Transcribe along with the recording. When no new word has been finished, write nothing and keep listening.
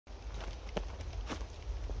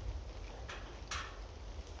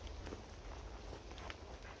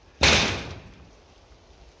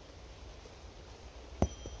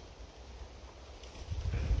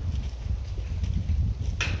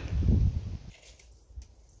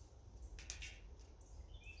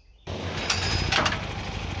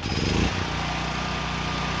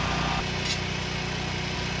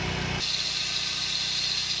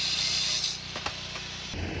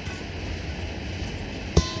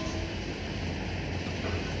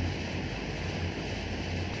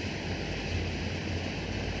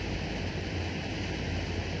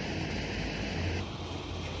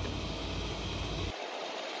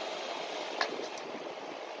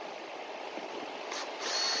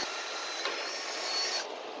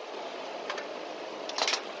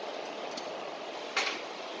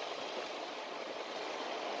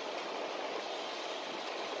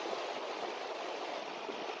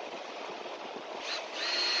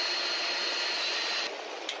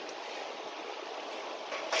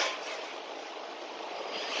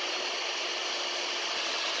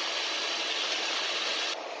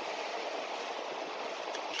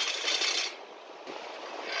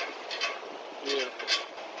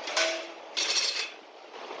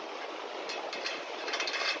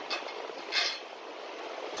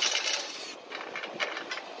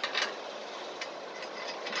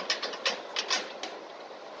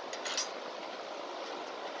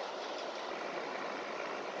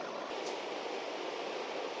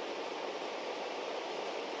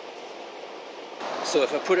So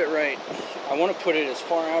if I put it right, I want to put it as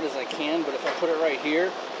far out as I can, but if I put it right here,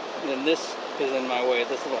 then this is in my way,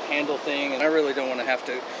 this little handle thing, and I really don't want to have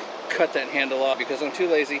to cut that handle off because I'm too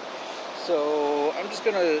lazy. So I'm just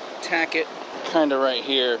gonna tack it kind of right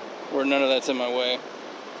here where none of that's in my way.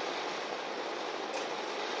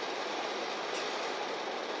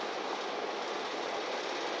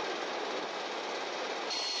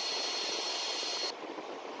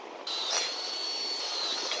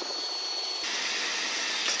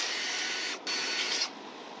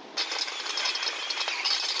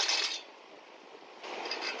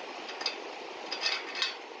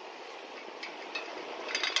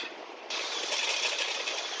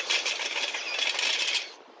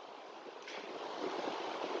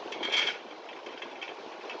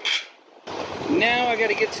 Now I got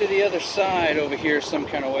to get to the other side over here some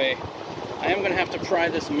kind of way. I am going to have to pry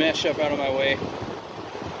this mesh up out of my way.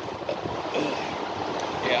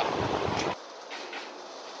 Yeah.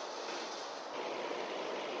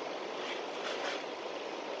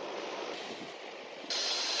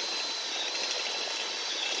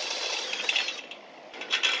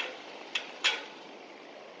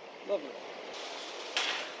 Lovely.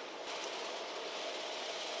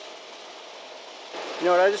 You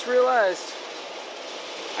know what I just realized?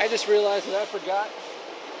 I just realized that I forgot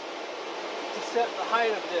to set the height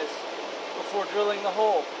of this before drilling the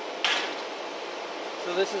hole.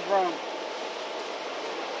 So this is wrong.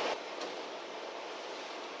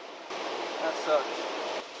 That sucks.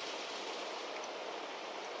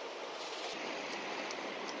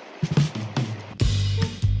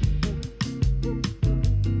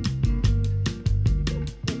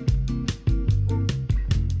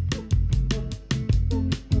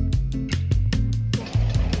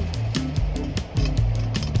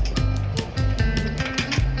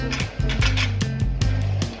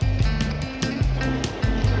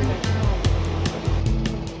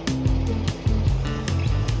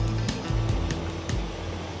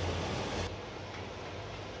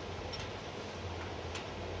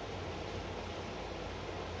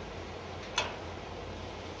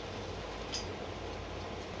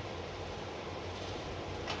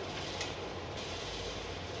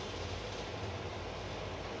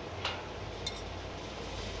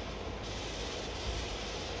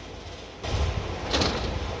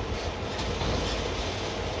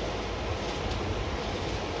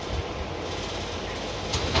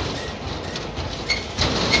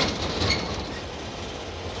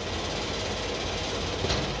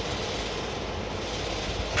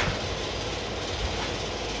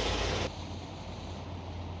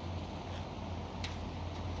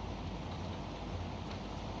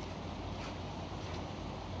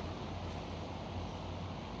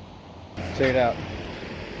 Check it out.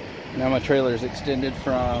 Now my trailer is extended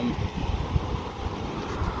from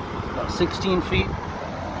about 16 feet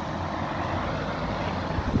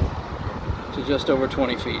to just over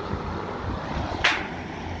 20 feet.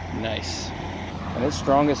 Nice. And it's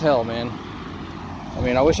strong as hell, man. I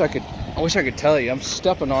mean, I wish I could tell you. I'm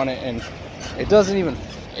stepping on it and it doesn't even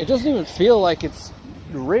feel like it's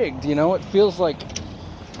rigged, you know? It feels like,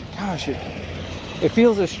 gosh, it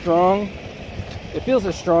feels as strong. It feels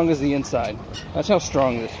as strong as the inside. That's how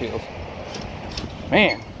strong this feels.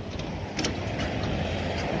 Man,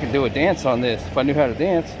 I could do a dance on this if I knew how to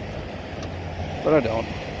dance, but I don't.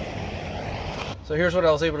 So here's what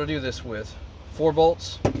I was able to do this with. 4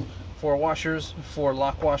 bolts, 4 washers, 4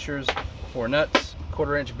 lock washers, 4 nuts,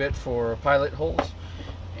 1/4-inch bit for pilot holes,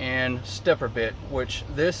 and stepper bit, which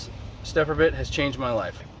this stepper bit has changed my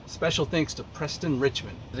life. Special thanks to Preston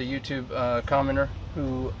Richmond, the YouTube commenter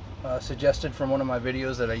who suggested from one of my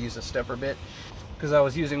videos that I use a stepper bit because I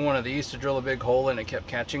was using one of these to drill a big hole and it kept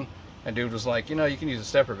catching, and dude was like, you know, you can use a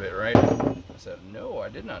stepper bit, right? I said, no, I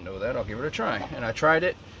did not know that. I'll give it a try. And I tried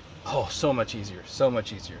it. Oh, so much easier, so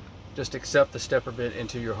much easier. Just accept the stepper bit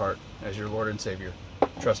into your heart as your Lord and Savior.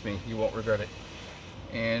 Trust me, you won't regret it.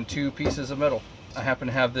 And 2 pieces of metal. I happen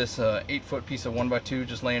to have this 8-foot piece of 1x2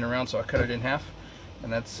 just laying around, so I cut it in half,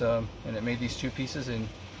 and that's and it made these 2 pieces, and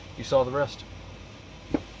you saw the rest.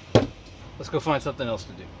 Let's go find something else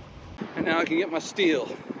to do. And now I can get my steel.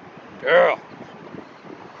 Girl.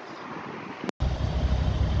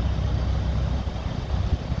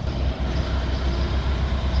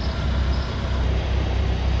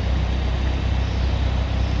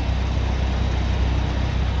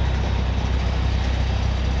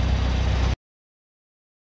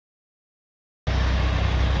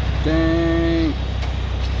 Dang.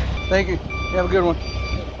 Thank you. You have a good one.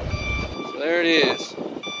 So there it is.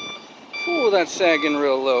 Ooh, that's sagging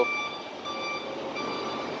real low.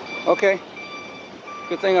 Okay.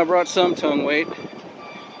 Good thing I brought some tongue weight.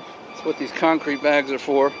 That's what these concrete bags are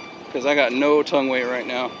for, because I got no tongue weight right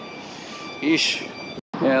now. Yeesh.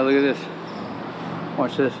 Yeah, look at this.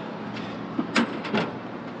 Watch this.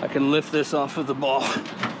 I can lift this off of the ball.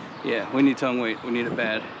 Yeah, we need tongue weight. We need it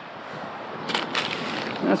bad.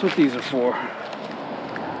 That's what these are for.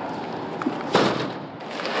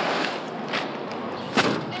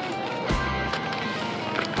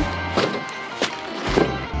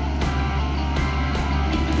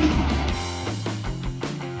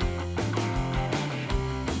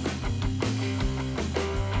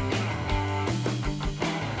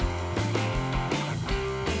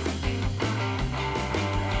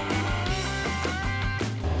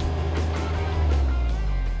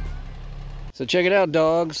 So check it out,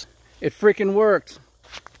 dogs. It freaking worked.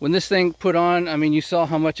 When this thing put on, I mean, you saw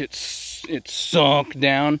how much it sunk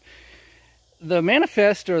down. The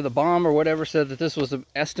manifest or the bomb or whatever said that this was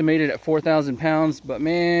estimated at 4,000 pounds, but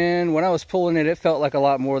man, when I was pulling it, it felt like a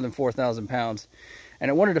lot more than 4,000 pounds. And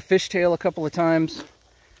it wanted to fishtail a couple of times.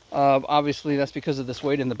 Obviously, that's because of this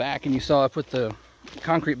weight in the back. And you saw I put the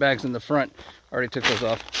concrete bags in the front. Already took those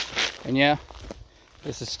off. And yeah,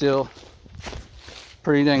 this is still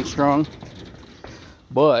pretty dang strong.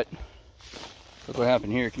 But look what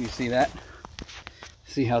happened here. Can you see that?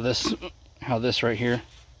 See how this right here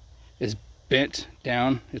is bent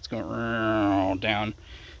down? It's going down.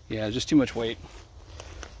 Yeah, just too much weight.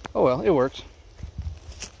 Oh well, it works.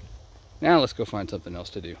 Now let's go find something else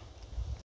to do.